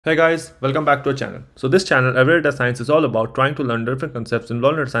Hey guys, welcome back to our channel. So this channel, Everyday Data Science, is all about trying to learn different concepts in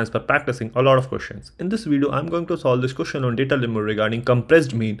data science by practicing a lot of questions. In this video, I'm going to solve this question on DataLemur regarding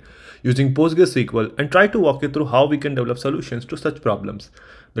compressed mean using PostgreSQL and try to walk you through how we can develop solutions to such problems.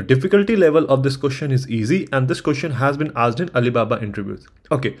 The difficulty level of this question is easy, and this question has been asked in ALIBABA interviews.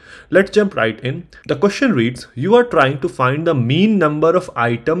 Okay, let's jump right in. The question reads, you are trying to find the mean number of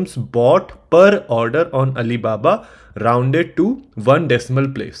items bought per order on Alibaba rounded to one decimal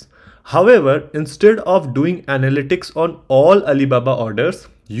place. However, instead of doing analytics on all Alibaba orders,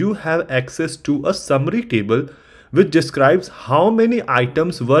 you have access to a summary table which describes how many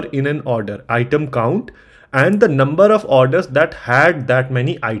items were in an order, item count, and the number of orders that had that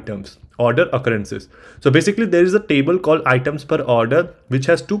many items, order occurrences. So basically there is a table called items per order which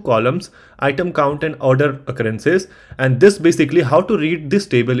has two columns, item count and order occurrences. And this basically, how to read this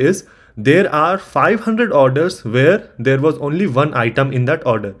table is, there are 500 orders where there was only one item in that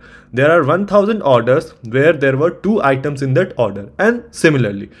order. There are 1000 orders where there were two items in that order, and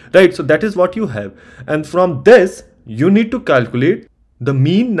similarly, right? So that is what you have. And from this, you need to calculate the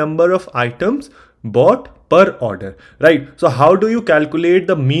mean number of items bought per order, right? So how do you calculate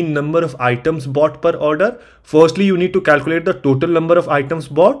the mean number of items bought per order? Firstly, you need to calculate the total number of items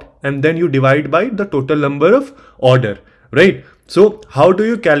bought, and then you divide by the total number of order, right? So how do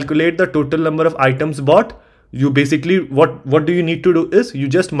you calculate the total number of items bought? You basically, what do you need to do is, you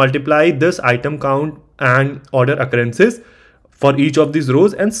just multiply this item count and order occurrences for each of these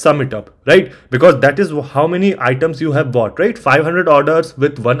rows and sum it up, right? Because that is how many items you have bought, right? 500 orders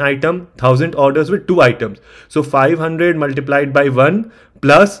with one item, 1000 orders with two items. So 500 multiplied by 1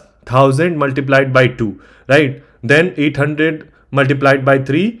 plus 1000 multiplied by 2, right? Then 800 multiplied by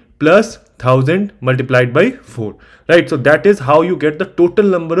 3 plus 1000 multiplied by 4, right? So that is how you get the total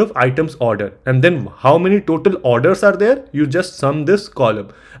number of items ordered. And then how many total orders are there? You just sum this column.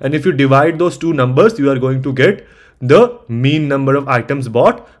 And if you divide those two numbers, you are going to get the mean number of items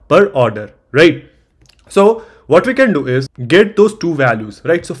bought per order, right? So what we can do is get those two values,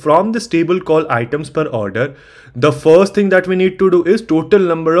 right? So from this table called items per order, the first thing that we need to do is total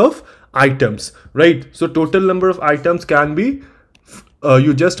number of items, right? So total number of items can be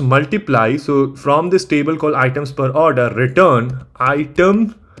you just multiply. So from this table called items per order, return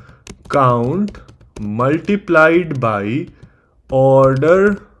item count multiplied by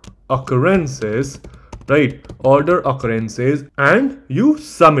order occurrences, right? Order occurrences, and you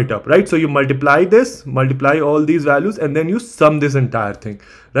sum it up, right? So you multiply this, multiply all these values, and then you sum this entire thing,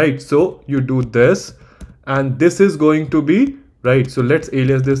 right? So you do this, and this is going to be, right? So let's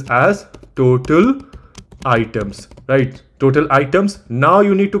alias this as total items, right? Total items. Now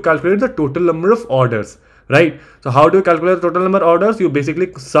you need to calculate the total number of orders, right? So how do you calculate the total number of orders? You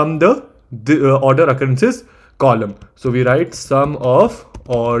basically sum the order occurrences column. So we write sum of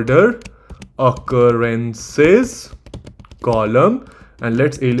order occurrences column, and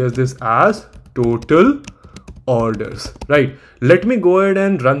let's alias this as total orders, right? Let me go ahead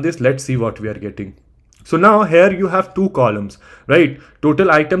and run this. Let's see what we are getting. So now here you have two columns, right? Total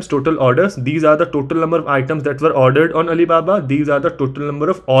items, total orders. These are the total number of items that were ordered on Alibaba. These are the total number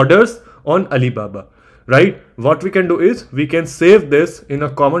of orders on Alibaba, right? What we can do is we can save this in a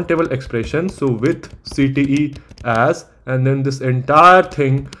common table expression. So with CTE as, and then this entire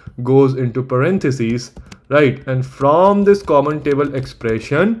thing goes into parentheses, right? And from this common table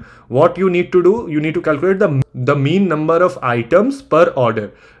expression, what you need to do, you need to calculate the mean number of items per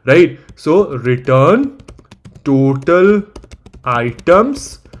order, right? So return total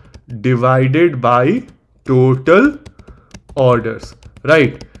items divided by total orders,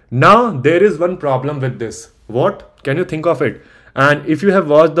 right? Now there is one problem with this. What can you think of it? And if you have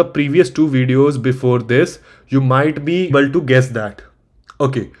watched the previous two videos before this, you might be able to guess that.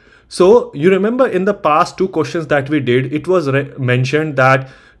 Okay, so you remember in the past two questions that we did, it was mentioned that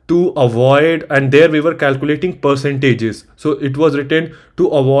to avoid, and there we were calculating percentages. So it was written to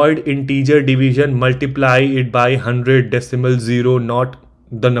avoid integer division, multiply it by 100 decimal 0, not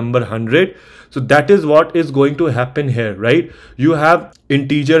the number 100. So that is what is going to happen here, right? You have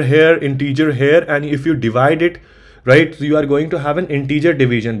integer here, and if you divide it, right, so you are going to have an integer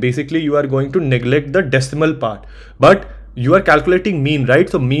division. Basically you are going to neglect the decimal part, but you are calculating mean, right?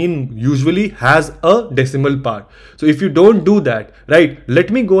 So mean usually has a decimal part. So if you don't do that, right, let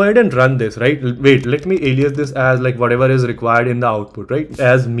me go ahead and run this, right? Wait, let me alias this as like whatever is required in the output, right,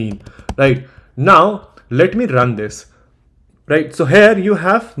 as mean, right? Now let me run this, right? So here you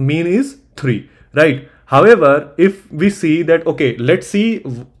have mean is 3, right? However, if we see that, okay, let's see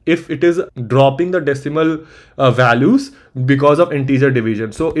if it is dropping the decimal values because of integer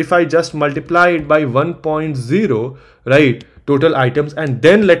division. So if I just multiply it by 1.0, right, total items, and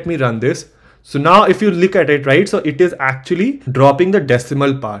then let me run this. So now if you look at it, right, so it is actually dropping the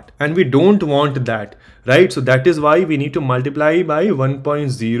decimal part, and we don't want that, right? So that is why we need to multiply by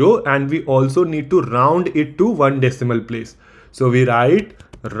 1.0, and we also need to round it to 1 decimal place. So we write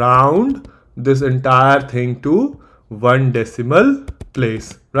round this entire thing to 1 decimal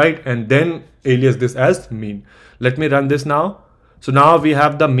place, right? And then alias this as mean. Let me run this now. So now we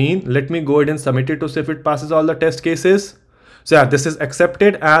have the mean. Let me go ahead and submit it to see if it passes all the test cases. So yeah, this is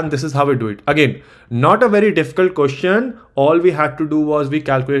accepted, and this is how we do it. Again, not a very difficult question. All we had to do was we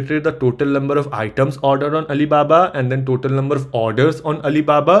calculated the total number of items ordered on Alibaba and then total number of orders on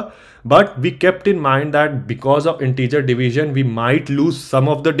Alibaba. But we kept in mind that because of integer division, we might lose some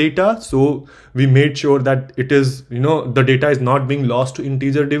of the data. So we made sure that it is, the data is not being lost to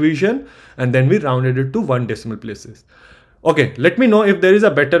integer division, and then we rounded it to 1 decimal places. Okay, let me know if there is a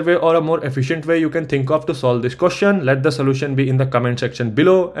better way or a more efficient way you can think of to solve this question. Let the solution be in the comment section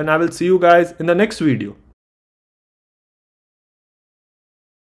below, and I will see you guys in the next video.